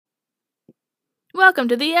Welcome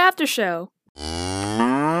to the AFTERSHOW.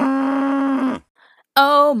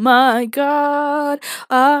 Oh my god,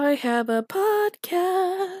 I have a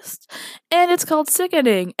podcast, and it's called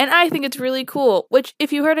Sickening, and I think it's really cool, which,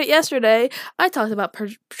 if you heard it yesterday, I talked about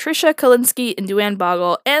Patricia Kalinske and Duane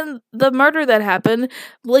Bogle, and the murder that happened,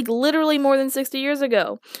 literally more than 60 years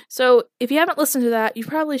ago. So, if you haven't listened to that, you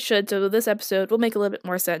probably should, so this episode will make a little bit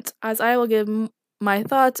more sense, as I will give my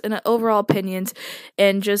thoughts and overall opinions,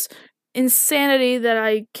 and just insanity that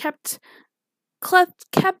I kept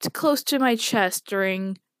close to my chest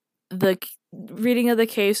during the reading of the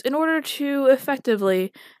case in order to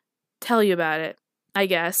effectively tell you about it, I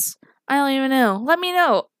guess. I don't even know. Let me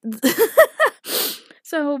know.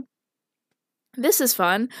 So, this is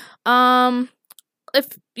fun.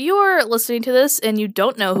 If you're listening to this and you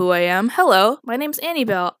don't know who I am, hello, my name's Annie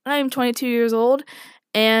Bell. I'm 22 years old,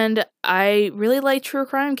 and I really like true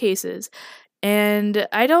crime cases. And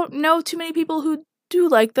I don't know too many people who do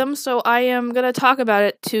like them, so I am going to talk about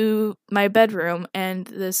it to my bedroom and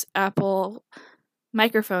this Apple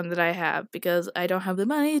microphone that I have, because I don't have the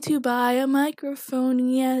money to buy a microphone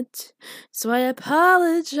yet. So I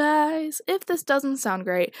apologize if this doesn't sound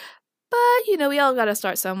great, but we all got to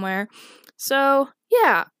start somewhere. So,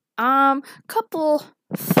 yeah, couple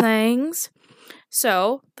things.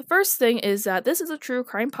 So, the first thing is that this is a true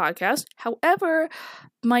crime podcast. However,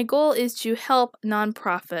 my goal is to help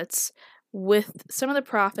nonprofits with some of the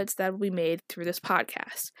profits that we made through this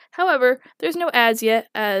podcast. However, there's no ads yet,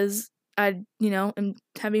 as I, haven't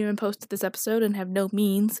even posted this episode and have no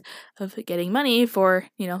means of getting money for,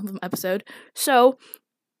 the episode. So,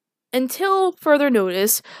 until further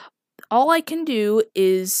notice, all I can do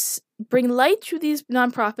is bring light to these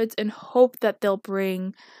nonprofits and hope that they'll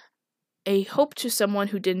bring a hope to someone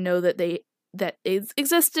who didn't know that they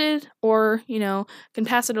existed, or can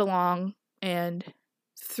pass it along and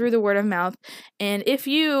through the word of mouth. And if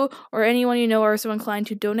you or anyone you know are so inclined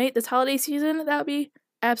to donate this holiday season, that would be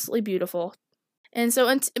absolutely beautiful. And so,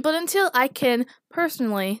 but until I can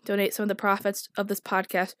personally donate some of the profits of this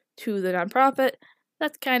podcast to the nonprofit,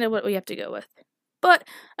 that's kind of what we have to go with. But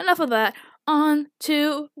enough of that. On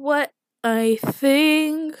to what I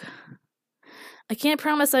think. I can't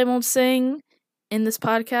promise I won't sing in this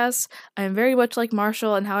podcast. I'm very much like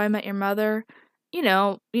Marshall and How I Met Your Mother. You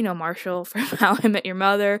know Marshall from How I Met Your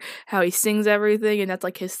Mother, how he sings everything, and that's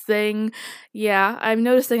like his thing. Yeah, I'm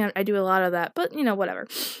noticing I do a lot of that, but whatever.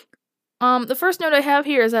 The first note I have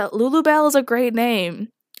here is that Lulubelle is a great name.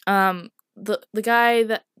 The guy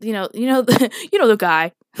that the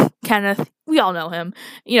guy, Kenneth. We all know him.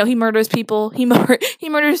 He murders people. He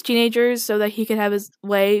murders teenagers so that he can have his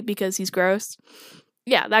way because he's gross.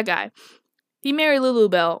 Yeah, that guy. He married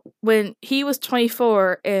Lulubelle when he was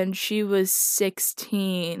 24 and she was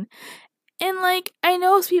 16. And, I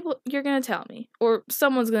know people, you're going to tell me, or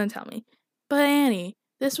someone's going to tell me, but Annie,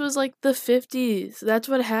 this was, the 50s. That's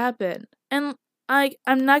what happened. And,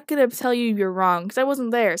 I'm not going to tell you you're wrong, because I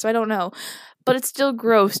wasn't there, so I don't know. But it's still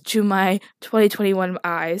gross to my 2021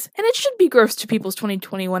 eyes. And it should be gross to people's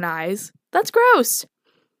 2021 eyes. That's gross.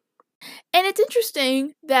 And it's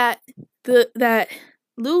interesting that that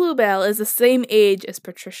Lulubelle is the same age as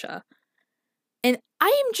Patricia. And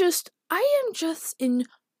I am just in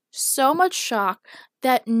so much shock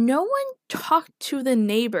that no one talked to the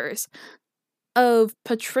neighbors of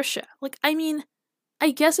Patricia. I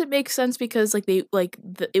guess it makes sense because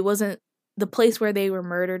it wasn't, the place where they were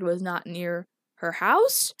murdered was not near her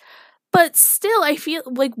house. But still, I feel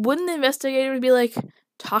wouldn't the investigators be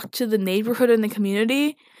talk to the neighborhood and the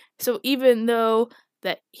community? So even though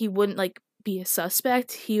that he wouldn't be a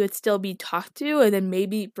suspect, he would still be talked to and then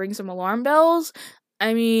maybe bring some alarm bells.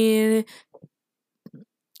 I mean,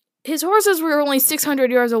 his horses were only 600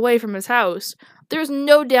 yards away from his house. There's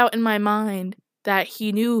no doubt in my mind that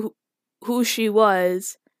he knew who she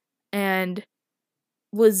was and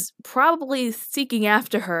was probably seeking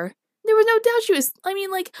after her. There was no doubt she was,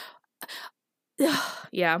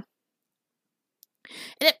 yeah.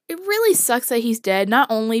 And it really sucks that he's dead, not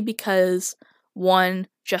only because, one,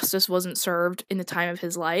 justice wasn't served in the time of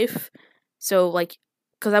his life, so,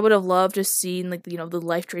 because I would have loved to see, the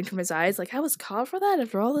life drained from his eyes, I was caught for that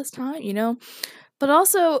after all this time, but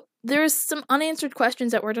also, there's some unanswered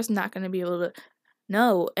questions that we're just not going to be able to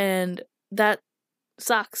know, and that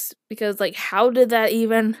sucks, because, how did that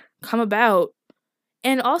even come about?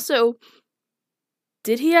 And also,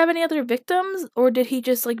 did he have any other victims, or did he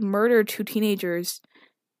just, murder two teenagers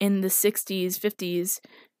in the 60s, 50s,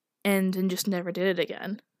 and then just never did it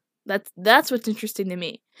again? That's what's interesting to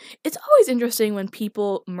me. It's always interesting when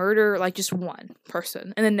people murder, just one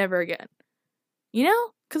person, and then never again.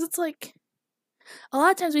 Because it's a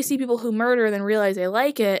lot of times we see people who murder and then realize they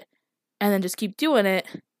like it and then just keep doing it,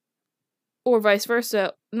 or vice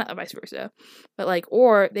versa. Not vice versa, but like,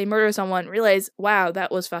 or they murder someone, realize, wow,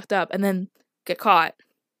 that was fucked up, and then get caught,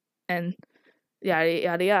 and yada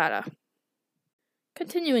yada yada.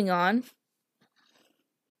 Continuing on,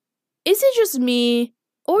 is it just me,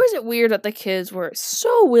 or is it weird that the kids were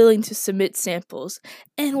so willing to submit samples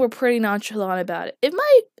and were pretty nonchalant about it? If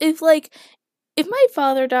my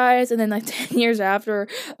father dies and then like 10 years after,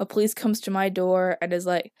 a police comes to my door and is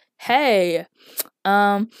like, hey,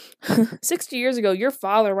 60 years ago, your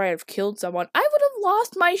father might have killed someone, I would have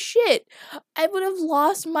lost my shit. I would have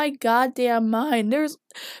lost my goddamn mind.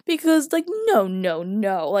 Because, like,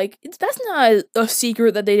 no. Like, that's not a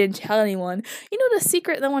secret that they didn't tell anyone. You know the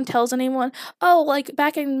secret no one tells anyone? Oh, like,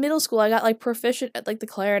 back in middle school, I got, like, proficient at, like, the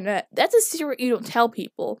clarinet. That's a secret you don't tell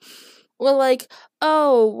people. Or like,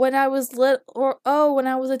 when I was when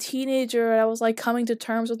I was a teenager and I was like coming to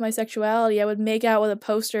terms with my sexuality, I would make out with a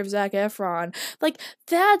poster of Zac Efron. Like,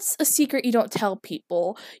 that's a secret you don't tell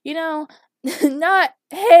people. You know? Not,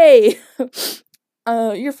 hey,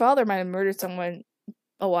 your father might have murdered someone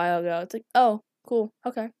a while ago. It's like, oh, cool,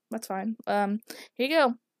 okay, that's fine. Here you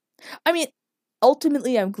go. I mean,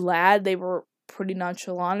 ultimately, I'm glad they were pretty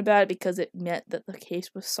nonchalant about it because it meant that the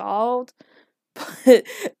case was solved. But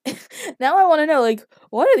now I want to know, like,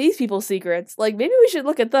 what are these people's secrets? Like, maybe we should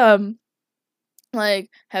look at them. Like,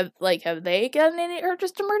 have they gotten any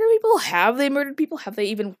urges to murder people? Have they murdered people? Have they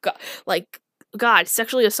even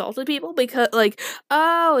sexually assaulted people? Because, like,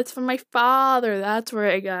 oh, it's from my father. That's where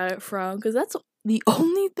I got it from. Because that's the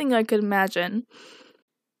only thing I could imagine.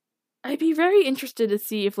 I'd be very interested to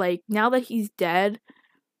see if, like, now that he's dead,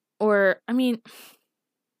 or, I mean,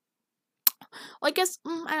 well, I guess,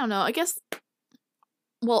 I don't know, I guess.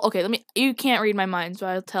 Well, okay, you can't read my mind, so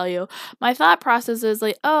I'll tell you. My thought process is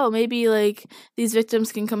like, oh, maybe, like, these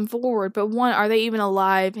victims can come forward, but one, are they even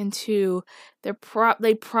alive? And two, they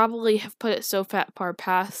probably have put it so far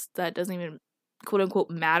past that it doesn't even,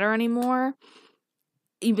 quote-unquote, matter anymore.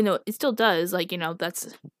 Even though it still does, like, you know,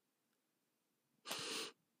 that's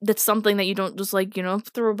something that you don't just, like, you know,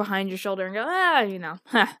 throw behind your shoulder and go, you know,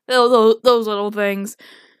 those little things.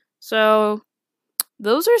 So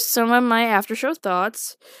those are some of my after show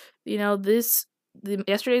thoughts. You know,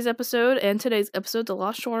 yesterday's episode and today's episode's a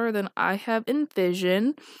lot shorter than I have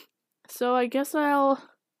envisioned. So I guess I'll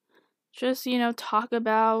just, you know, talk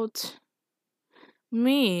about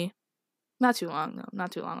me. Not too long, though.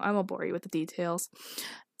 Not too long. I won't bore you with the details.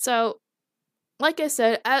 So, like I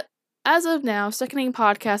said, as of now, Sickening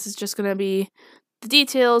Podcast is just going to be the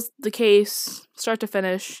details, the case, start to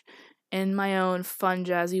finish, in my own fun,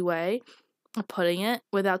 jazzy way of putting it,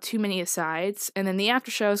 without too many asides. And then the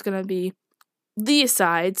after show is going to be the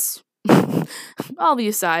asides, all the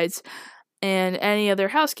asides, and any other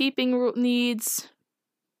housekeeping needs.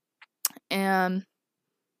 And,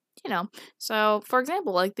 you know, so, for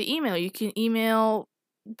example, like the email, you can email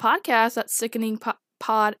podcast at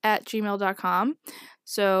sickeningpod@gmail.com.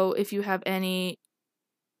 So if you have any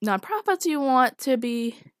nonprofits you want to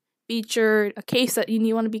be featured, a case that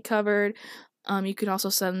you want to be covered, you can also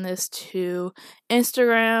send this to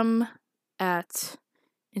Instagram at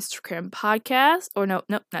Instagram Podcast, or no,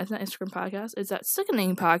 that's not Instagram Podcast, it's at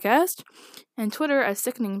Sickening Podcast, and Twitter at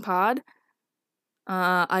Sickening Pod.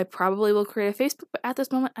 I probably will create a Facebook, but at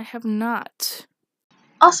this moment I have not.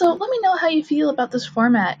 Also, let me know how you feel about this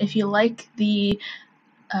format. If you like the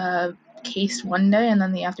case one day and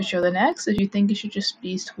then the after show the next, if you think it should just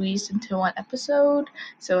be squeezed into one episode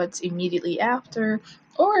so it's immediately after,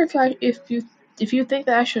 or if you think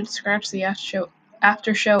that I should scratch the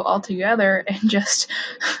after show altogether and just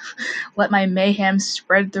let my mayhem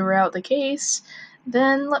spread throughout the case,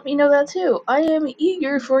 then let me know that too. I am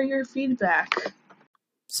eager for your feedback.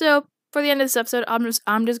 So, for the end of this episode,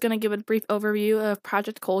 I'm just gonna give a brief overview of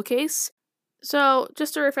Project Cold Case. So,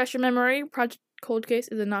 just to refresh your memory, Project Cold Case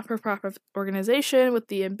is a not-for-profit organization with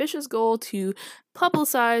the ambitious goal to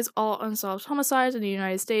publicize all unsolved homicides in the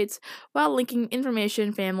United States while linking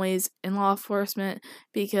information, families, and law enforcement,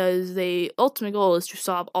 because the ultimate goal is to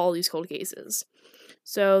solve all these cold cases.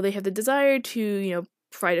 So they have the desire to, you know,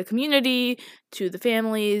 provide a community to the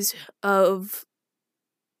families of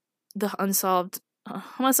the unsolved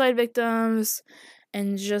homicide victims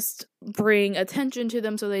and just bring attention to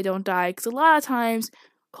them so they don't die, because a lot of times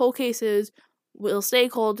cold cases will stay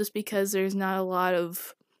cold just because there's not a lot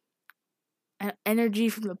of energy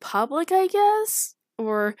from the public, I guess.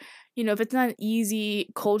 Or, you know, if it's not an easy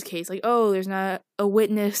cold case, like, oh, there's not a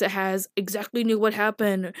witness that has exactly knew what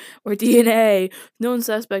happened, or DNA, known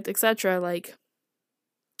suspect, etc. Like,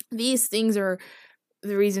 these things are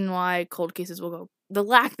the reason why cold cases will go. The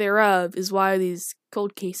lack thereof is why these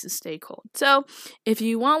cold cases stay cold. So, if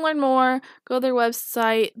you want to learn more, go to their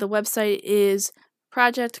website. The website is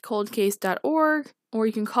projectcoldcase.org, or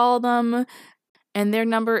you can call them, and their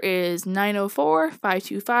number is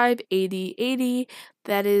 904-525-8080.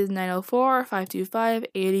 That is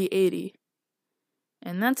 904-525-8080.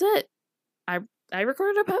 And that's it. I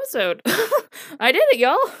recorded an episode. I did it,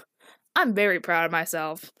 y'all. I'm very proud of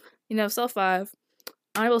myself. Self 5.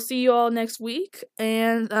 I will see you all next week,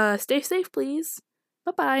 and stay safe, please.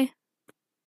 Bye-bye.